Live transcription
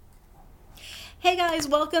Hey guys,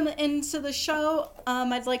 welcome into the show.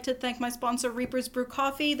 I'd like to thank my sponsor, Reaper's Brew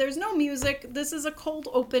Coffee. There's no music. This is a cold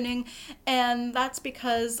opening, and that's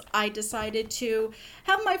because I decided to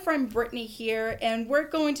have my friend Brittany here, and we're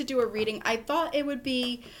going to do a reading. I thought it would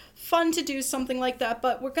be fun to do something like that,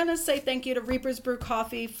 but we're going to say thank you to Reaper's Brew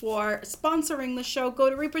Coffee for sponsoring the show. Go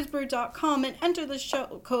to reapersbrew.com and enter the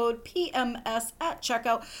show code PMS at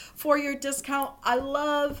checkout for your discount. I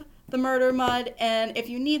love the Murder Mud, and if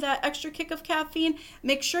you need that extra kick of caffeine,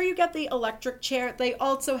 make sure you get the electric chair. They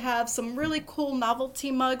also have some really cool novelty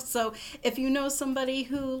mugs, so if you know somebody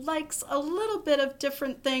who likes a little bit of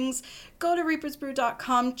different things, go to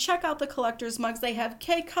reapersbrew.com, check out the collector's mugs. They have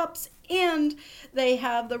K-cups and they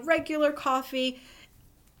have the regular coffee,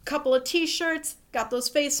 couple of t-shirts, got those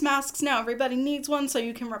face masks. Now everybody needs one so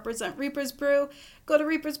you can represent Reaper's Brew. Go to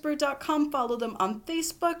reapersbrew.com, follow them on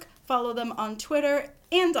Facebook, follow them on Twitter,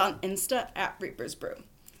 and on Insta at Reaper's Brew.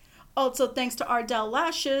 Also, thanks to Ardell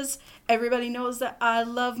Lashes. Everybody knows that I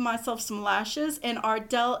love myself some lashes, and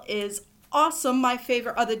Ardell is awesome. My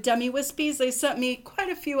favorite are the Demi Wispies. They sent me quite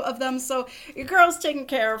a few of them, so your girl's taken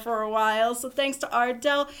care of for a while. So thanks to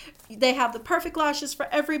Ardell. They have the perfect lashes for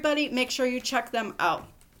everybody. Make sure you check them out.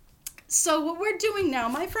 So what we're doing now,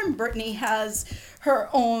 my friend Brittany has her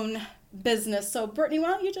own business. So Brittany, why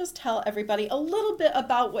don't you just tell everybody a little bit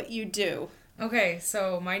about what you do? Okay,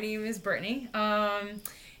 so my name is Brittany,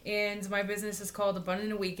 and my business is called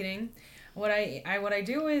Abundant Awakening. What I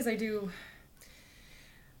do is I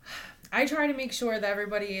try to make sure that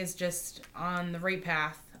everybody is just on the right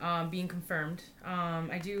path, being confirmed.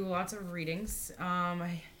 I do lots of readings.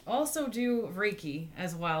 I also do Reiki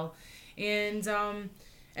as well, and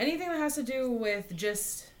anything that has to do with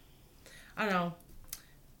just, I don't know,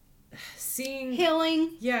 seeing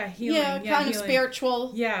healing. Yeah, healing. Yeah, kind of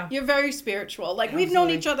spiritual. Yeah. You're very spiritual. Like, Absolutely. we've known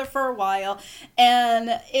each other for a while,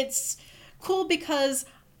 and it's cool because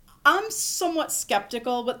I'm somewhat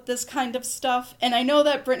skeptical with this kind of stuff, and I know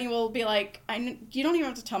that Brittany will be like, you don't even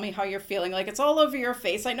have to tell me how you're feeling. Like, it's all over your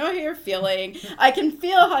face. I know how you're feeling. I can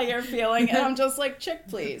feel how you're feeling, and I'm just like, chick,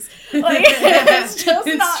 please. Like, it's just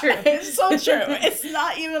not true. It's so true. It's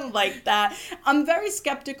not even like that. I'm very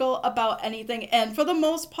skeptical about anything, and for the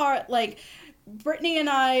most part, like, Brittany and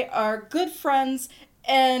I are good friends,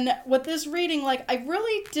 and with this reading, like, I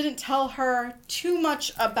really didn't tell her too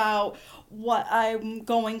much about what I'm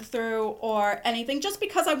going through or anything, just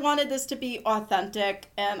because I wanted this to be authentic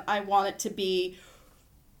and I want it to be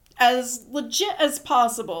as legit as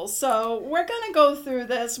possible. So we're going to go through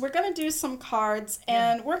this. We're going to do some cards,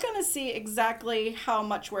 and we're going to see exactly how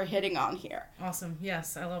much we're hitting on here. Awesome.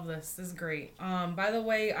 Yes, I love this. This is great. By the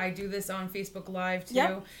way, I do this on Facebook Live too.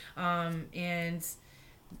 Yep. And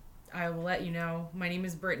I will let you know. My name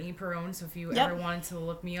is Brittany Perrone, so if you Yep. ever wanted to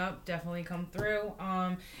look me up, definitely come through.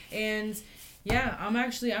 And yeah,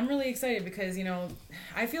 I'm really excited because, you know,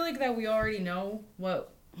 I feel like that we already know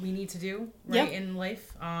what we need to do, right, Yep. in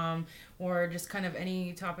life, or just kind of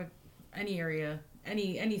any topic, any area,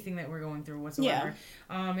 anything that we're going through whatsoever.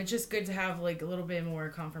 Yeah. It's just good to have like a little bit more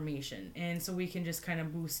confirmation, and so we can just kind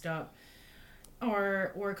of boost up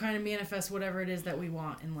or kind of manifest whatever it is that we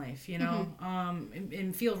want in life, you know,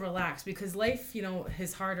 and feel relaxed, because life, you know,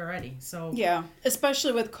 is hard already. So yeah,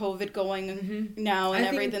 especially with COVID going now and I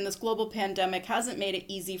think- everything, this global pandemic hasn't made it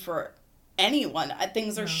easy for anyone.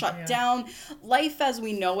 Things are shut yeah. down. Life as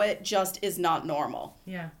we know it just is not normal.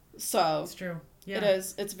 yeah, So it's true. Yeah. it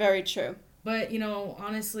is. It's very true. But, you know,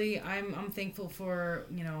 honestly, I'm thankful for,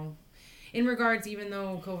 you know, in regards, even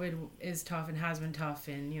though COVID is tough and has been tough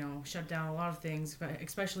and, you know, shut down a lot of things, but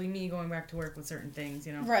especially me going back to work with certain things,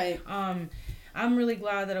 you know. Right. I'm really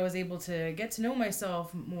glad that I was able to get to know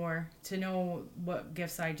myself more, to know what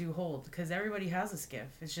gifts I do hold, because everybody has this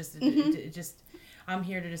gift. It's just, it just, I'm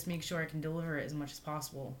here to just make sure I can deliver it as much as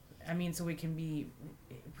possible. I mean, so we can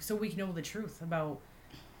know the truth about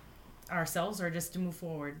ourselves, or just to move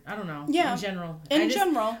forward. I don't know. Yeah. In general. In I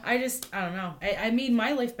don't know. I made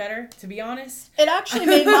my life better, to be honest. It actually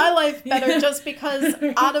made my life better just because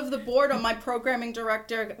out of the boredom, my programming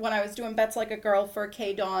director, when I was doing Bets Like a Girl for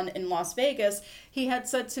K-Dawn in Las Vegas, he had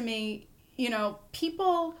said to me, you know,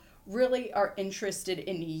 people really are interested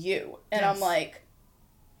in you. And Yes. I'm like,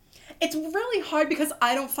 it's really hard because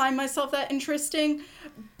I don't find myself that interesting,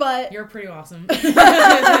 but... You're pretty awesome.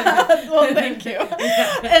 Well, thank you.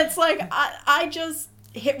 It's like, I just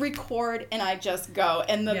hit record and I just go.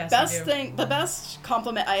 And the best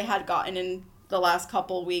compliment I had gotten in the last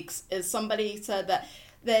couple weeks is somebody said that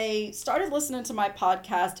they started listening to my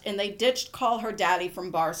podcast and they ditched Call Her Daddy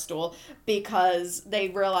from Barstool because they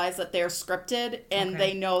realize that they're scripted and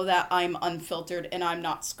they know that I'm unfiltered and I'm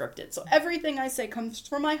not scripted. So everything I say comes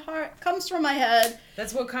from my heart, comes from my head.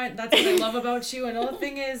 That's what I love about you. Another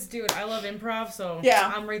thing is, dude, I love improv, so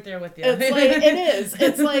yeah. I'm right there with you. It's like, it is.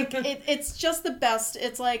 It's like, it's just the best.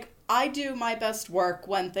 It's like, I do my best work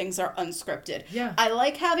when things are unscripted. Yeah. I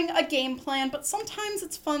like having a game plan, but sometimes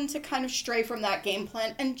it's fun to kind of stray from that game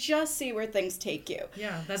plan and just see where things take you.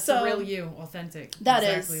 Yeah, that's the real you, authentic.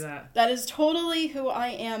 Exactly that. That is totally who I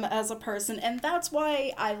am as a person, and that's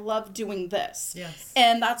why I love doing this. Yes.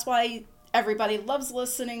 And that's why everybody loves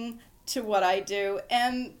listening to what I do,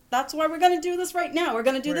 and that's why we're going to do this right now. We're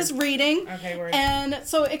going to do this reading. Okay, word. And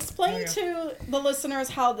so explain to the listeners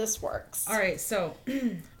how this works. All right, so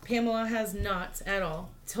Pamela has not at all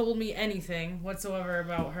told me anything whatsoever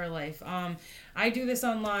about her life. I do this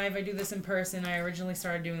on live. I do this in person. I originally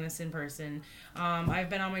started doing this in person. I've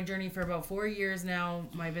been on my journey for about 4 years now.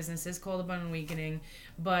 My business is called Abundant Awakening,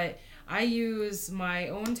 but I use my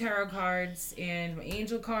own tarot cards and my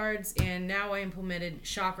angel cards, and now I implemented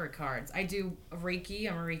chakra cards. I do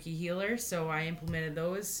Reiki. I'm a Reiki healer, so I implemented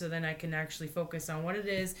those so then I can actually focus on what it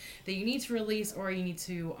is that you need to release or you need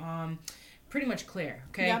to pretty much clear,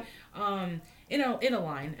 okay? Yep. In a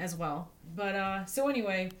line as well. But so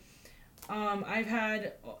anyway, I've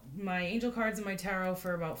had my angel cards and my tarot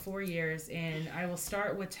for about 4 years, and I will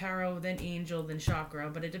start with tarot, then angel, then chakra,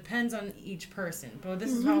 but it depends on each person. But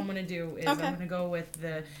this is how I'm going to do is I'm going to go with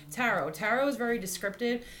the tarot. Tarot is very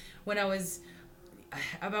descriptive. When I was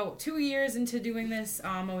about 2 years into doing this,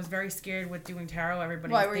 I was very scared with doing tarot.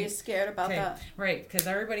 Why were you scared about that? Right, because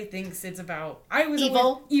everybody thinks it's about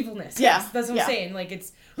evilness. Yeah, yes, that's what I'm saying. Like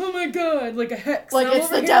it's oh my god, like a hex. Like it's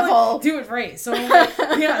the devil. Like, do it right. So I'm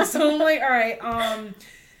like, so I'm like, all right.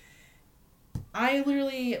 I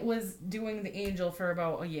literally was doing the angel for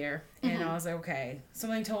about a year, and I was like, okay.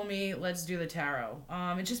 Something told me, let's do the tarot.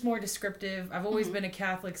 It's just more descriptive. I've always been a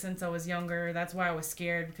Catholic since I was younger. That's why I was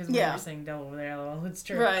scared, because we were saying devil over there. Well, it's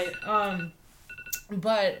true. Right.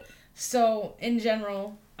 But so in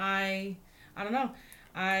general, I don't know.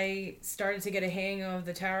 I started to get a hang of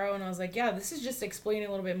the tarot, and I was like, yeah, this is just explaining a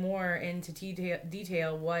little bit more into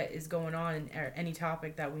detail what is going on in any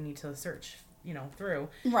topic that we need to search through.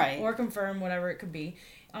 Right. Or confirm, whatever it could be.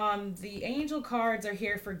 The angel cards are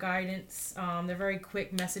here for guidance. They're very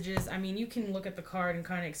quick messages. I mean, you can look at the card and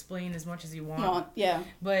kind of explain as much as you want. Yeah.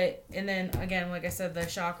 But, and then, again, like I said, the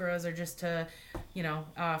chakras are just to,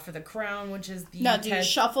 for the crown, which is the... Now, do you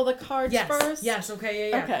shuffle the cards first? Yes,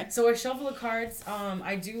 okay, yeah. Okay. So I shuffle the cards.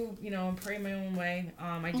 I do, pray my own way.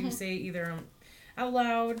 I do say either out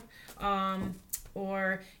loud,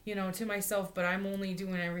 or to myself, but I'm only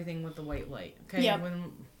doing everything with the white light. Okay. Yeah.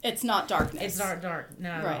 It's not darkness. It's not dark.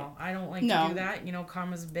 Not at all. I don't like to do that.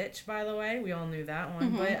 Karma's a bitch, by the way. We all knew that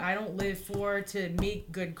one. But I don't live to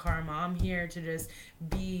make good karma. I'm here to just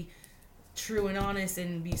be true and honest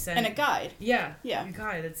and be sent. And a guide. Yeah. Yeah. A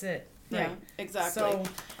guide. That's it. Right. Yeah, exactly. So,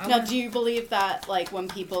 now, do you believe that, like, when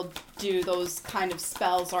people do those kind of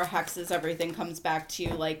spells or hexes, everything comes back to you,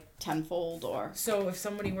 like, tenfold, or... So, if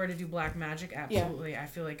somebody were to do black magic, absolutely. Yeah.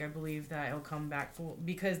 I believe that it'll come back full.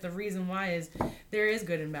 Because the reason why is there is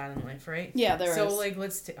good and bad in life, right? Yeah, there is. So, like,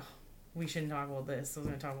 we shouldn't talk about this. I was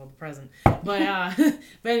going to talk about the present. But,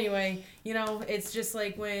 but anyway, it's just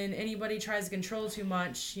like when anybody tries to control too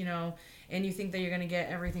much, and you think that you're going to get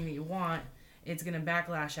everything that you want, it's going to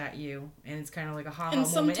backlash at you, and it's kind of like a ha-ha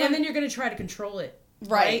moment. And then you're going to try to control it.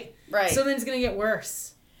 Right. So then it's going to get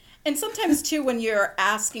worse. And sometimes, too, when you're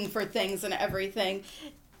asking for things and everything,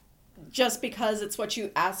 just because it's what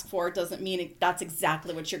you ask for doesn't mean that's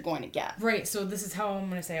exactly what you're going to get. Right. So this is how I'm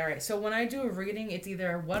going to say, all right. So when I do a reading, it's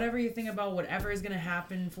either whatever you think about, whatever is going to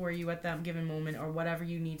happen for you at that given moment, or whatever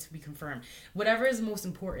you need to be confirmed. Whatever is most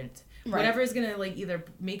important. Right. Whatever is going to, like, either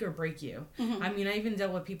make or break you. Mm-hmm. I mean, I even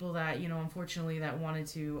dealt with people that, unfortunately, that wanted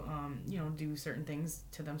to, do certain things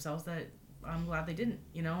to themselves that I'm glad they didn't,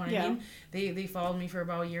 what I mean? They followed me for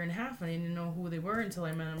about a year and a half, and I didn't know who they were until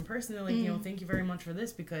I met them in person. They're like, thank you very much for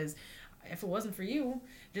this, because if it wasn't for you,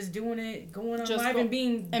 just doing it, going on live and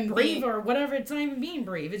being brave, or whatever, it's not even being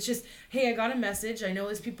brave. It's just, hey, I got a message. I know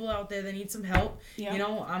there's people out there that need some help. Yeah.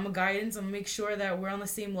 I'm a guidance. I'm gonna make sure that we're on the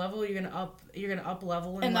same level. You're gonna up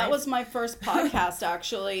level in life. That was my first podcast,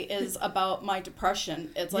 actually, is about my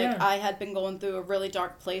depression. It's like I had been going through a really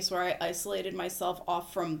dark place where I isolated myself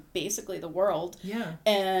off from basically the world. Yeah.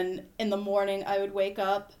 And in the morning, I would wake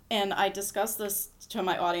up, and I discussed this to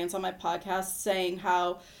my audience on my podcast, saying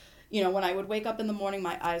how, when I would wake up in the morning,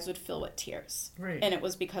 my eyes would fill with tears. Right. And it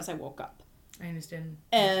was because I woke up. I understand.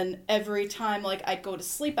 And every time, like, I'd go to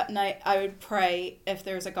sleep at night, I would pray, if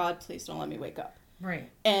there's a God, please don't let me wake up.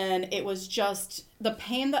 Right. And it was just the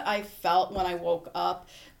pain that I felt when I woke up,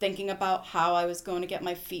 thinking about how I was going to get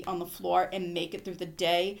my feet on the floor and make it through the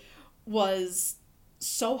day, was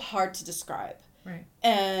so hard to describe. Right.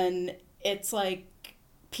 And it's like,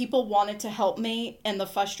 people wanted to help me, and the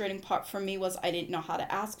frustrating part for me was I didn't know how to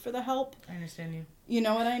ask for the help. I understand you. You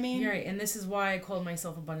know what I mean? You're right, and this is why I called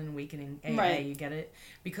myself Abundant Awakening. AA, right. You get it?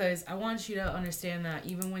 Because I want you to understand that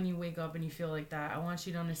even when you wake up and you feel like that, I want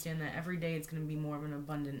you to understand that every day it's going to be more of an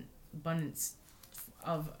abundance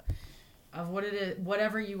of what it is,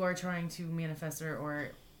 whatever you are trying to manifest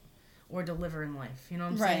or deliver in life. You know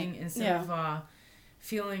what I'm saying? Instead of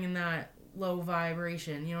feeling in that low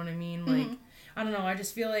vibration. You know what I mean? Like. Mm-hmm. I don't know, I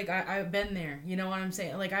just feel like I've been there, you know what I'm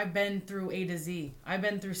saying? Like, I've been through A to Z. I've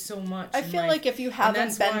been through so much. I feel like if you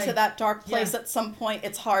haven't been to that dark place at some point,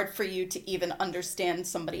 it's hard for you to even understand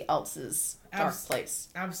somebody else's dark place.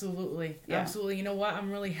 Absolutely. Yeah. Absolutely. You know what?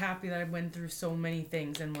 I'm really happy that I went through so many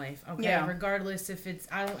things in life. Okay. Yeah. Regardless if it's,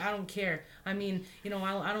 I don't care. I mean, you know,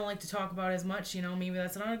 I don't like to talk about it as much, you know, maybe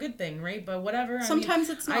that's not a good thing, right? But whatever. Sometimes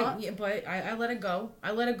it's not. But I let it go.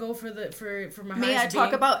 I let it go for my Me, highest I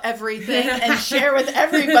talk about everything and share with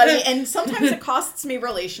everybody, and sometimes it costs me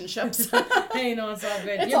relationships. Hey, no, it's all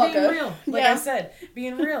good. It's You're all being good. real. Like I said,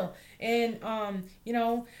 being real. And, you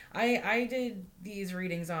know, I did these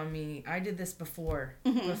readings on me. I did this before,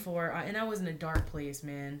 and I was in a dark place,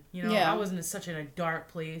 man. You know, I was in such a dark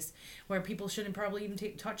place where people shouldn't probably even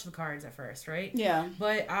touch the cards at first, right? Yeah.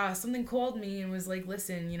 But something called me and was like,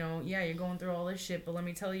 listen, you know, you're going through all this shit, but let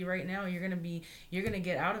me tell you right now, you're gonna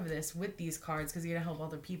get out of this with these cards because you're gonna help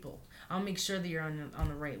other people. I'll make sure that you're on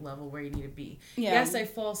the right level where you need to be. Yeah. Yes, I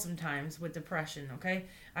fall sometimes with depression, okay?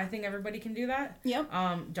 I think everybody can do that. Yep.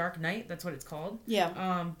 Dark night, that's what it's called.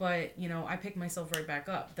 Yeah. But, you know, I pick myself right back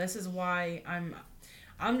up. This is why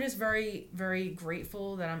I'm just very, very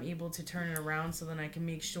grateful that I'm able to turn it around so then I can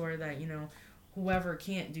make sure that, you know, whoever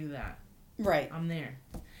can't do that. Right. I'm there.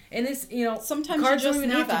 And this, you know, sometimes cards you just don't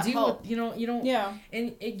even need have to that do help. with, you know, yeah.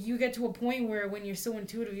 And you get to a point where when you're so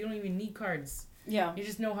intuitive, you don't even need cards. Yeah. You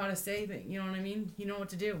just know how to say that, you know what I mean? You know what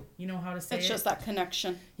to do. You know how to say it's just that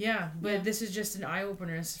connection. Yeah, but this is just an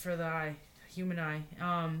eye-opener for the eye, human eye.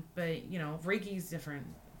 But, you know, Reiki's different,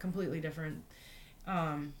 completely different.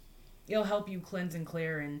 It'll help you cleanse and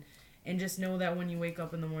clear and just know that when you wake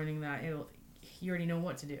up in the morning that you already know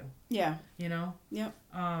what to do. Yeah. You know? Yep.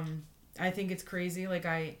 I think it's crazy.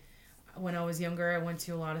 Like, when I was younger, I went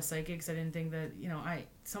to a lot of psychics. I didn't think that, you know,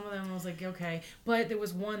 some of them I was like, okay. But there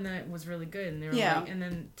was one that was really good. And they were like, and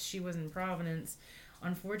then she was in Providence.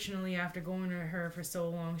 Unfortunately, after going to her for so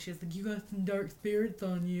long, she was like, you got some dark spirits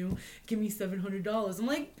on you. Give me $700. I'm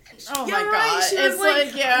like, oh yeah, my right. God. She was like,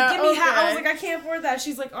 give me I was like, I can't afford that.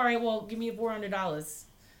 She's like, all right, well, give me $400.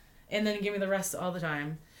 And then give me the rest all the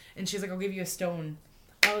time. And she's like, I'll give you a stone.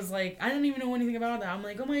 I was like, I didn't even know anything about that. I'm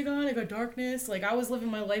like, oh my God, I got darkness. Like, I was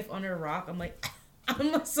living my life under a rock. I'm like,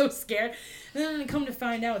 I'm like so scared. And then I come to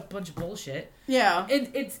find out it's a bunch of bullshit. Yeah.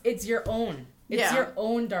 It's your own. It's your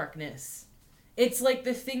own darkness. It's like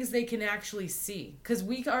the things they can actually see. Because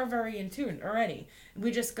we are very in tune already.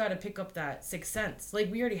 We just got to pick up that sixth sense.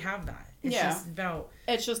 Like, we already have that. It's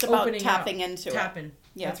just about tapping into it. Tapping.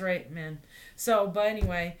 Yeah. That's right, man. So, but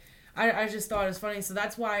anyway, I just thought it was funny. So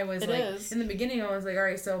that's why I was in the beginning, I was like, all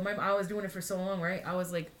right, so I was doing it for so long, right? I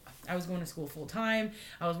was like, I was going to school full time.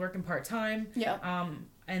 I was working part time. Yeah.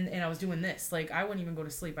 And I was doing this. Like, I wouldn't even go to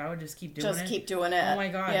sleep. I would just keep doing it. Just keep doing it. Oh my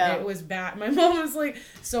God. Yeah. It was bad. My mom was like,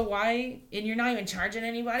 so why? And you're not even charging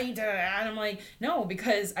anybody to, and I'm like, no,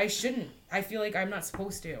 because I shouldn't. I feel like I'm not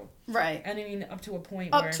supposed to. Right. And I mean, up to a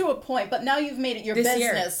point. But now you've made it your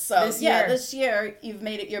business. This year you've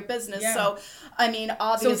made it your business. Yeah. So, I mean,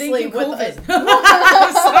 obviously with COVID.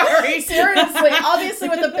 Sorry. Seriously, obviously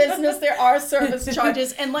with the business there are service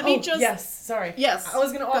charges, and let me just. Yes. I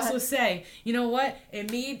was gonna also say, you know what?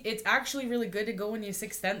 It's actually really good to go in your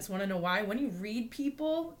sixth sense. Want to know why? When you read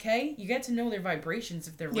people, okay, you get to know their vibrations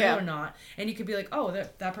if they're real or not, and you could be like, oh,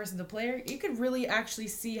 that person's a player. You could really actually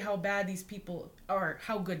see how bad these people are,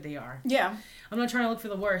 how good they are. Yeah. I'm not trying to look for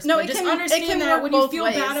the worst. No, but just understand that when you feel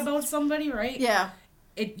bad about somebody, right? Yeah.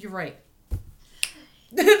 You're right.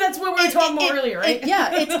 That's what we were talking about earlier, right?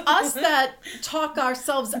 It's us that talk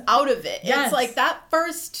ourselves out of it. Yes. It's like that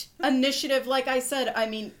first initiative, like I said, I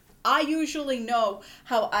mean, I usually know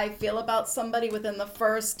how I feel about somebody within the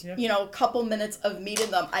first, couple minutes of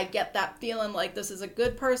meeting them. I get that feeling like this is a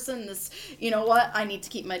good person. This, you know what? I need to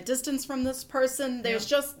keep my distance from this person. There's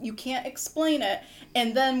just, you can't explain it.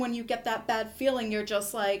 And then when you get that bad feeling, you're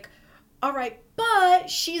just like, all right, but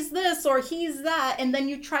she's this or he's that, and then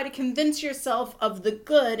you try to convince yourself of the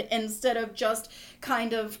good instead of just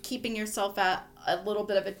kind of keeping yourself at a little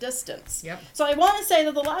bit of a distance. Yep. So I want to say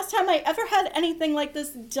that the last time I ever had anything like this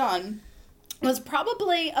done was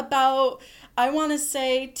probably about, I want to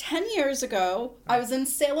say, 10 years ago. I was in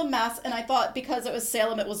Salem, Mass, and I thought because it was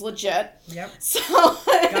Salem, it was legit. Yep. So,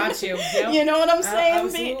 Got you. Yep. You know what I'm saying?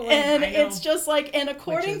 Absolutely. And I know. it's just like, and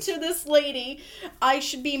according Witches. to this lady, I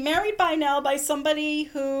should be married by now by somebody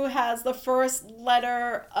who has the first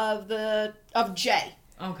letter of J.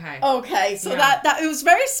 Okay. Okay, so Yeah. that it was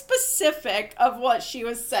very specific of what she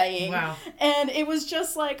was saying. Wow. And it was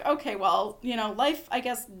just like, okay, well, life, I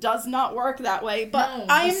guess, does not work that way. But No,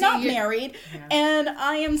 I you am see, not you- married, Yeah. and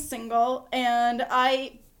I am single, and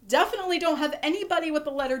I definitely don't have anybody with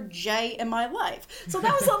the letter J in my life. So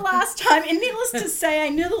that was the last time. And needless to say, I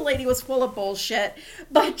knew the lady was full of bullshit.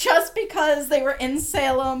 But just because they were in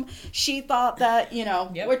Salem, she thought that,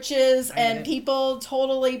 Yep. witches I get and it. people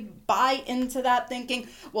totally buy into that thinking,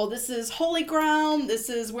 well, this is holy ground. This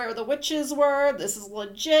is where the witches were. This is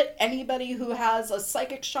legit. Anybody who has a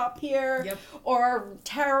psychic shop here Yep. or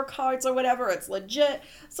tarot cards or whatever, it's legit.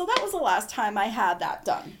 So that was the last time I had that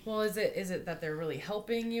done. Well, is it that they're really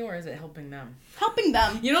helping you, or is it helping them? Helping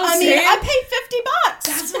them. You know what I'm I mean, saying? I paid $50.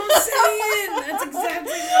 That's what I'm saying. That's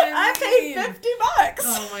exactly what I paid mean. $50.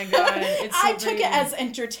 Oh my God, it's so I took crazy. it as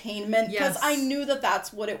entertainment because Yes. I knew that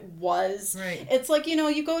that's what it was. Right. It's like,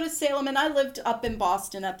 you go to Salem, and I lived up in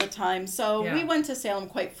Boston at the time, so Yeah. we went to Salem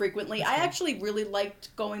quite frequently. That's I cool. actually really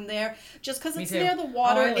liked going there just because Me it's too. near the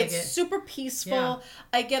water. Oh, I like It's it. super peaceful. Yeah.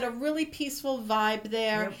 I get a really peaceful vibe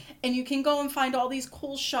there, Yep. and you can go and find all these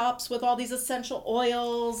cool shops with all these essential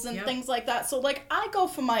oils and Yep. things like that. So, like, I go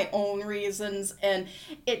for my own reasons, and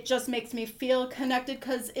it just makes me feel connected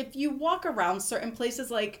because if you walk around certain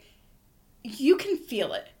places, like, you can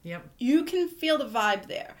feel it. Yep, You can feel the vibe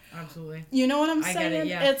there. absolutely. You know what I'm I saying? get it,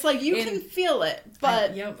 yeah. It's like you And can feel it,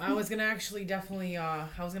 but Yep, I was gonna actually definitely I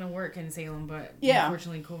was gonna work in Salem, but Yeah.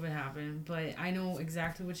 unfortunately COVID happened. But I know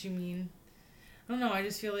exactly what you mean. I don't know. I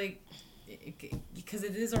just feel like because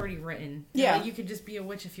it is already written. Yeah. Like, you could just be a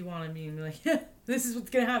witch if you want to be and be like, this is what's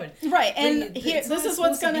gonna happen. right, But and it's here not this is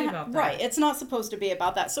what's supposed to gonna be about that. right. It's not supposed to be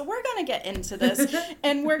about that. So we're gonna get into this,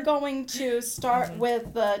 and we're going to start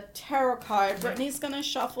with the tarot card. Brittany's gonna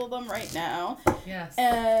shuffle them right now, Yes.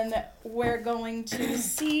 and we're going to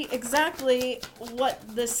see exactly what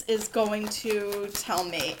this is going to tell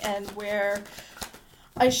me and where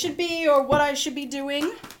I should be or what I should be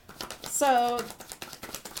doing. So,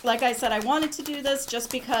 like I said, I wanted to do this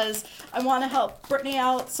just because I want to help Brittany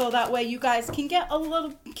out, so that way you guys can get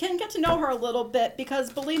to know her a little bit.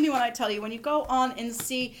 Because believe me when I tell you, when you go on and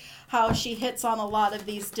see how she hits on a lot of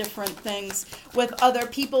these different things with other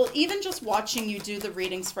people, even just watching you do the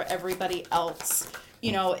readings for everybody else,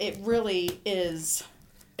 it really is.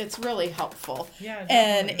 It's really helpful. Yeah, and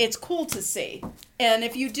definitely. it's cool to see. And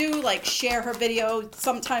if you do, like, share her video,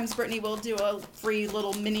 sometimes Brittany will do a free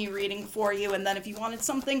little mini reading for you. And then if you wanted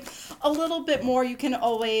something a little bit more, you can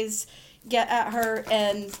always get at her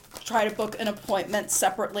and try to book an appointment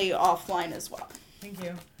separately offline as well. Thank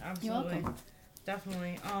you. Absolutely. welcome.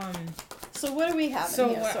 Definitely. So what do we have So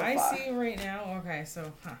in here what so I far? see right now, okay,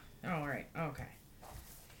 so, all right, okay.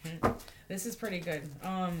 This is pretty good.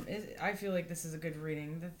 I feel like this is a good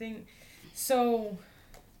reading. So,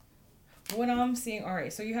 what I'm seeing, all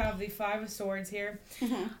right, so you have the Five of Swords here.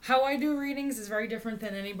 Mm-hmm. How I do readings is very different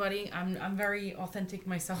than anybody. I'm very authentic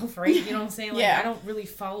myself, right? You know what I'm saying? Like, Yeah. I don't really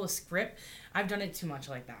follow a script. I've done it too much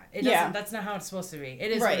like that. It Yeah. doesn't, that's not how it's supposed to be.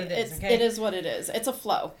 It is right. what it is, It's, okay? It is what it is. It's a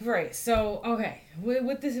flow. Right. So, okay.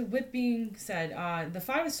 With being said, the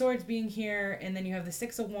Five of Swords being here, and then you have the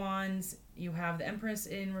Six of Wands, you have the Empress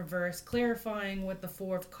in reverse, clarifying with the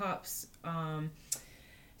Four of Cups.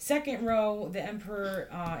 Second row, the Emperor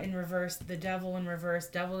in reverse, the Devil in reverse.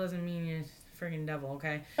 Devil doesn't mean you're friggin' devil,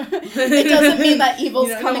 okay? It doesn't mean that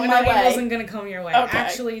evil's coming my way. Evil isn't gonna come your way. Okay.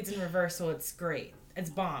 Actually, it's in reverse, so it's great. It's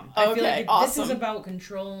bomb. I feel Okay, like this is awesome. about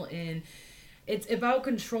control and it's about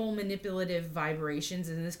control, manipulative vibrations,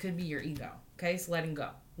 and this could be your ego. Okay, so letting go,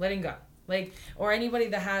 like, or anybody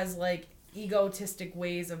that has like egotistic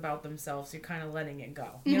ways about themselves, you're kind of letting it go.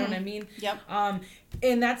 You know what I mean? Yep.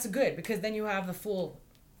 And that's good because then you have the Fool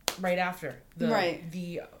right after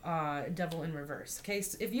the Devil in reverse. Okay,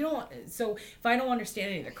 so if I don't understand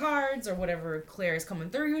any of the cards or whatever clear is coming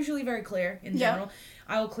through, usually very clear in Yeah. general,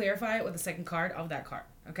 I will clarify it with the second card of that card.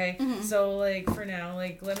 Okay, so like for now,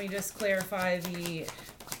 like let me just clarify the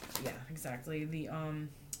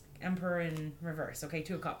Emperor in reverse. Okay,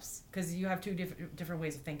 Two of Cups, because you have two different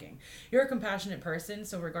ways of thinking. You're a compassionate person,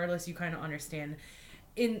 so regardless, you kind of understand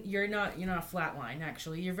you're not a flat line,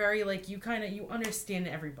 actually. You're very, like, you understand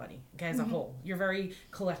everybody, okay, as a whole. You're very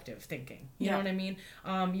collective thinking. You know what I mean?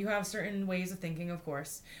 You have certain ways of thinking, of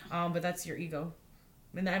course, but that's your ego.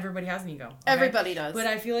 And everybody has an ego. Okay? Everybody does. But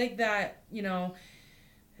I feel like that,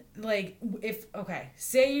 like,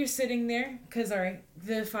 say you're sitting there, because, all right,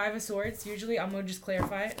 the Five of Swords, usually, I'm going to just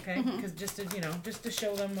clarify it, okay? Because just to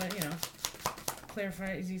show them what,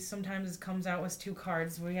 clarify, sometimes it comes out with 2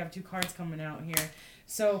 cards. We have 2 cards coming out here.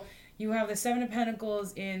 So, you have the Seven of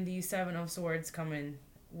Pentacles and the Seven of Swords coming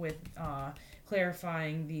with,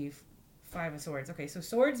 clarifying the Five of Swords. Okay, so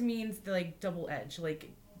swords means, like, double edge,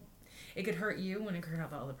 like, it could hurt you and it could hurt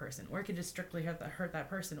the other person. Or it could just strictly hurt that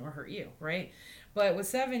person or hurt you, right? But with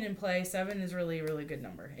 7 in play, 7 is really a really good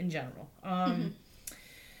number in general.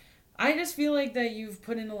 I just feel like that you've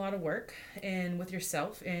put in a lot of work and with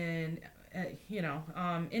yourself and,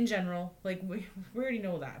 in general, like we already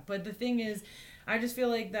know that. But the thing is, I just feel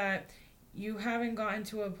like that you haven't gotten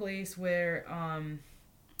to a place where I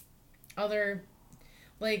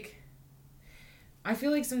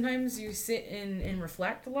feel like sometimes you sit and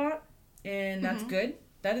reflect a lot. And that's good.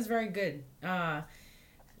 That is very good. And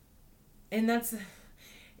that's,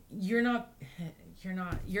 you're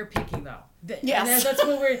picky though. Yes.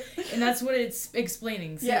 That's what it's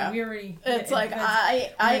explaining. So yeah. We already. It's like,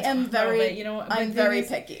 I am very, I'm very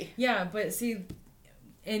picky. Yeah, but see,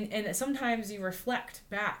 and sometimes you reflect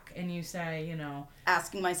back and you say,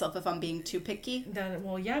 asking myself if I'm being too picky.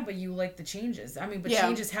 But you like the changes. I mean, but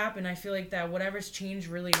changes happen. I feel like that whatever's changed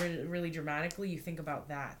really, really, really dramatically, you think about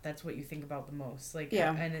that. That's what you think about the most. Like,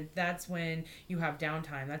 and that's when you have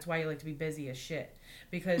downtime. That's why you like to be busy as shit.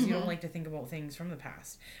 Because you don't like to think about things from the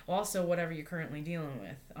past. Also, whatever you're currently dealing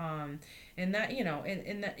with. And that,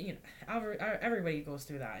 everybody goes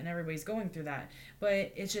through that. And everybody's going through that.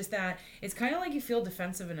 But it's just that, it's kind of like you feel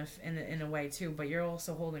defensive in a way, too. But you're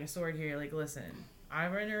also holding a sword here. You're like, listen,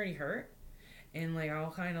 I've been already hurt. And, like,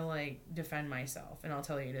 I'll kind of, like, defend myself. And I'll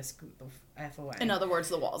tell you to scoot the F away. In other words,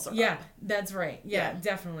 the walls are Yeah, up. that's right. Yeah,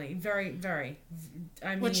 definitely. Very, very.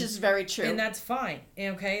 I mean, which is very true. And that's fine.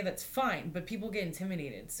 Okay? That's fine. But people get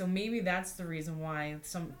intimidated. So maybe that's the reason why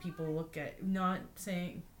some people look at not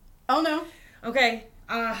saying... Oh, no. Okay.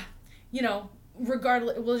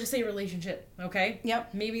 Regardless... We'll just say relationship. Okay?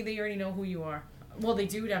 Yep. Maybe they already know who you are. Well, they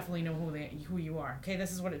do definitely know who you are. Okay?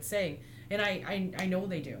 This is what it's saying. And I know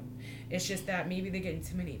they do. It's just that maybe they get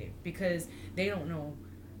intimidated because they don't know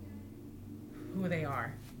who they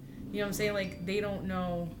are. You know what I'm saying? Like, they don't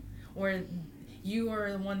know, or you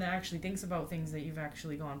are the one that actually thinks about things that you've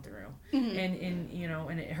actually gone through.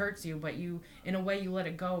 And it hurts you, but you, in a way, you let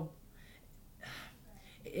it go.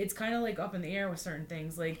 It's kind of like up in the air with certain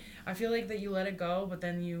things. Like, I feel like that you let it go, but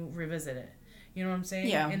then you revisit it. You know what I'm saying?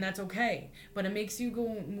 Yeah. And that's okay. But it makes you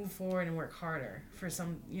move forward and work harder for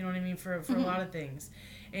some, you know what I mean? For a lot of things.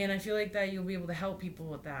 And I feel like that you'll be able to help people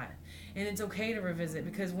with that. And it's okay to revisit,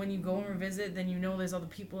 because when you go and revisit, then there's other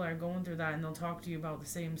people that are going through that and they'll talk to you about the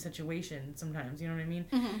same situation sometimes. You know what I mean?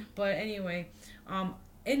 But anyway,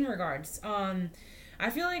 in regards, I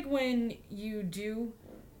feel like when you do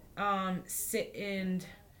sit and...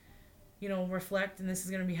 reflect, and this is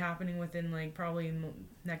going to be happening within, like, probably in the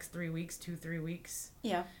next 3 weeks, 2-3 weeks.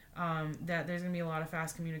 Yeah. That there's going to be a lot of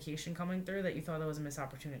fast communication coming through that you thought that was a missed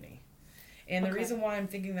opportunity. And the reason why I'm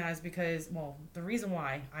thinking that is because, the reason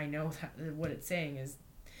why I know that what it's saying is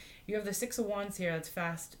you have the Six of Wands here, that's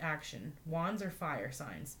fast action. Wands are fire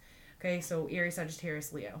signs. Okay, so Aries,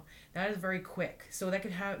 Sagittarius, Leo. That is very quick. So that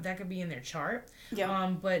could be in their chart.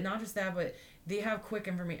 Yeah. But not just that, but they have quick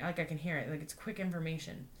information. Like, I can hear it. Like, it's quick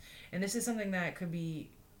information. And this is something that could be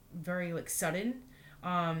very, like, sudden.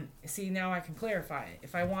 See, now I can clarify it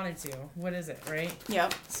if I wanted to. What is it, right?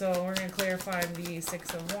 Yep. So we're going to clarify the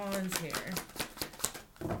Six of Wands here.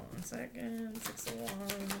 1 second. Six of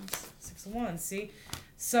Wands. Six of Wands, see?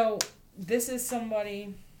 So this is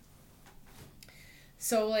somebody...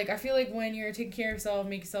 So, like, I feel like when you're taking care of yourself,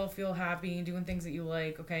 make yourself feel happy, and doing things that you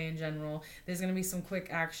like, okay, in general, there's going to be some quick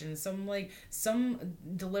action, some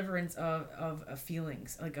deliverance of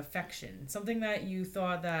feelings, like affection, something that you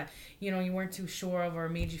thought that, you weren't too sure of or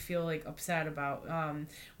made you feel, like, upset about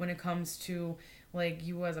when it comes to, like,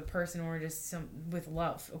 you as a person or just with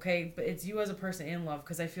love, okay? But it's you as a person in love,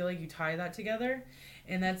 because I feel like you tie that together,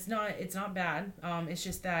 and it's not bad. It's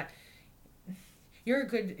just that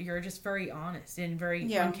you're just very honest and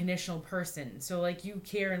very unconditional person. So, like, you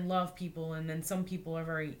care and love people, and then some people are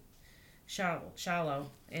very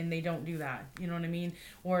shallow, and they don't do that. You know what I mean?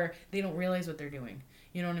 Or they don't realize what they're doing.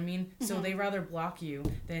 You know what I mean? So they rather block you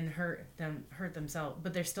than hurt themselves,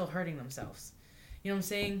 but they're still hurting themselves. You know what I'm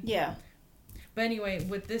saying? Yeah. But anyway,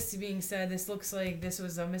 with this being said, this looks like this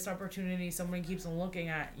was a missed opportunity. Somebody keeps on looking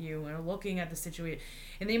at you and looking at the situation.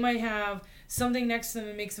 And they might have something next to them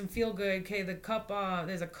that makes them feel good. Okay, the cup,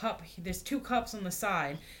 there's a cup. There's 2 cups on the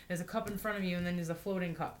side. There's a cup in front of you, and then there's a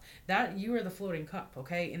floating cup. That, you are the floating cup,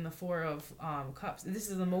 okay, in the 4 of cups. This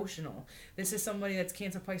is emotional. This is somebody that's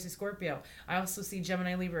Cancer, Pisces, Scorpio. I also see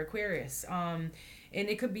Gemini, Libra, Aquarius. And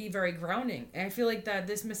it could be very grounding. And I feel like that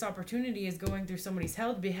this missed opportunity is going through somebody's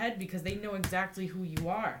head because they know exactly who you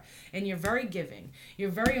are. And you're very giving. You're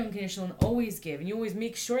very unconditional and always give. And you always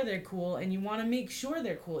make sure they're cool, and you want to make sure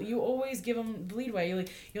they're cool. You always give them the leadway.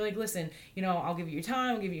 You're like, listen, you know, I'll give you your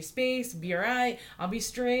time, I'll give you your space, be all right, I'll be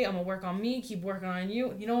straight, I'm going to work on me, keep working on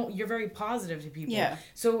you. You know, you're very positive to people. Yeah.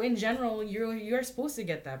 So in general, you're supposed to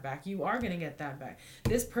get that back. You are going to get that back.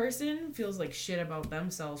 This person feels like shit about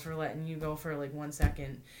themselves for letting you go for like 1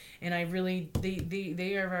 second. And I really,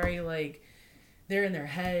 they are very like, they're in their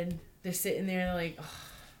head. They're sitting there like, ugh.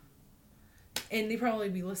 And they probably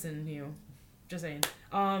be listening to you. Just saying.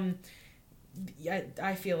 Yeah,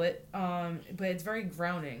 I feel it. But it's very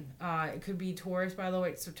grounding. It could be Taurus, by the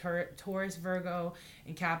way. So Taurus, Virgo,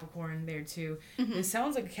 and Capricorn there too. Mm-hmm. It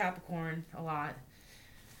sounds like a Capricorn a lot.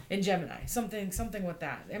 And Gemini, something with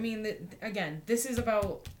that. I mean, again, this is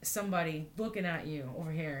about somebody looking at you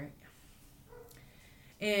over here.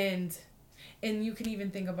 And you can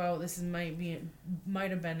even think about this might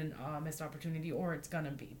have been a missed opportunity, or it's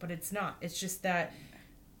gonna be, but it's not. It's just that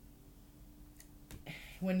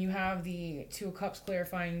when you have the 2 of Cups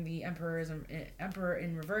clarifying the Emperor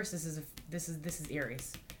in reverse, this is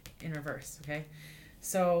Aries in reverse. Okay,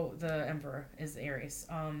 so the Emperor is Aries.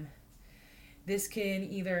 This can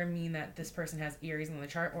either mean that this person has Aries on the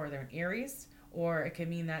chart, or they're an Aries, or it could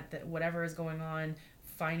mean that whatever is going on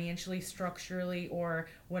financially, structurally, or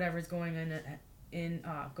whatever is going on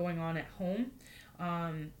at home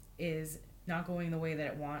is not going the way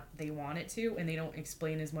that they want it to, and they don't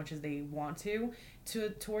explain as much as they want to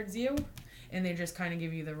towards you, and they just kind of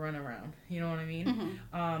give you the runaround. You know what I mean?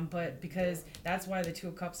 Mm-hmm. But because that's why the 2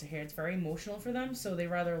 of Cups are here, it's very emotional for them, so they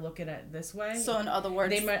rather look at it this way. So in other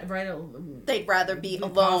words, they'd rather be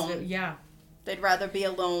alone. Positive, yeah. They'd rather be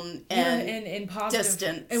alone and positive,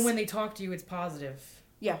 distance. And when they talk to you, it's positive.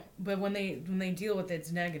 Yeah. But when they deal with it,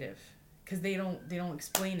 it's negative, because they don't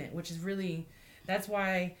explain it, which is really, that's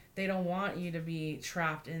why they don't want you to be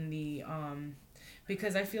trapped in the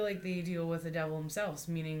because I feel like they deal with the devil themselves,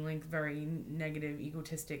 meaning like very negative,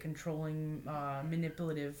 egotistic, controlling,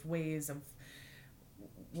 manipulative ways of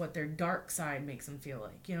what their dark side makes them feel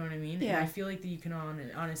like. You know what I mean? Yeah. And I feel like that you can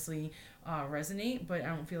honestly resonate, but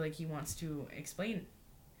I don't feel like he wants to explain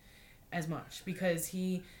as much, because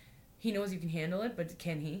he knows you can handle it, but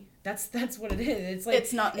can he? That's what it is. It's like,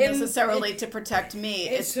 it's not necessarily to protect me.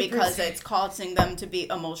 It's because it's causing them to be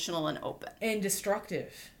emotional and open and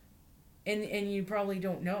destructive, and you probably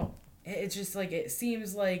don't know. It's just like, it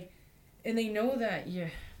seems like, and they know that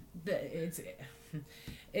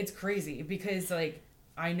it's crazy, because like,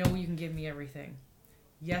 I know you can give me everything.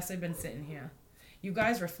 Yes, I've been sitting here. You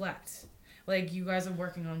guys reflect. Like, you guys are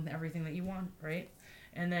working on everything that you want, right?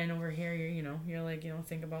 And then over here, you're like,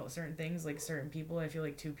 think about certain things, like certain people. I feel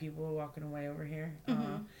like 2 people are walking away over here.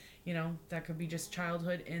 Mm-hmm. That could be just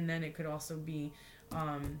childhood, and then it could also be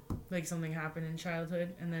like something happened in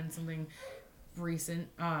childhood, and then something recent,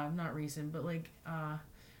 not recent, but like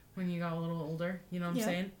when you got a little older, you know what I'm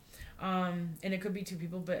saying? And it could be 2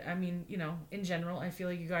 people, but I mean, in general, I feel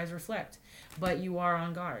like you guys reflect, but you are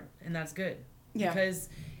on guard, and that's good. Yeah. Because,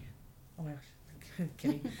 oh my gosh.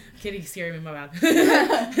 Kitty scared me, my bad.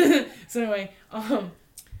 So anyway,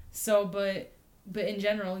 but in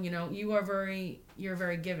general, you're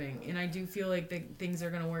very giving, and I do feel like that things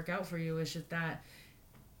are gonna work out for you. It's just that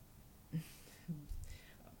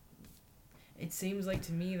it seems like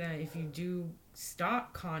to me that if you do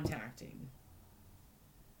stop contacting,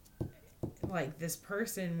 like, this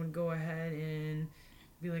person would go ahead and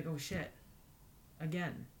be like, oh shit,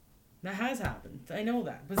 again. That has happened. I know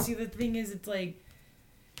that. But see, the thing is, it's like,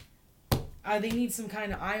 they need some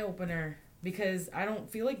kind of eye-opener, because I don't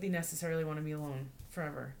feel like they necessarily want to be alone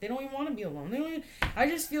forever. They don't even want to be alone. I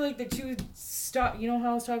just feel like the 2 stop. You know how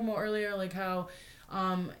I was talking about earlier, like how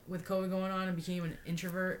with COVID going on, I became an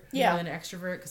introvert, an extrovert, because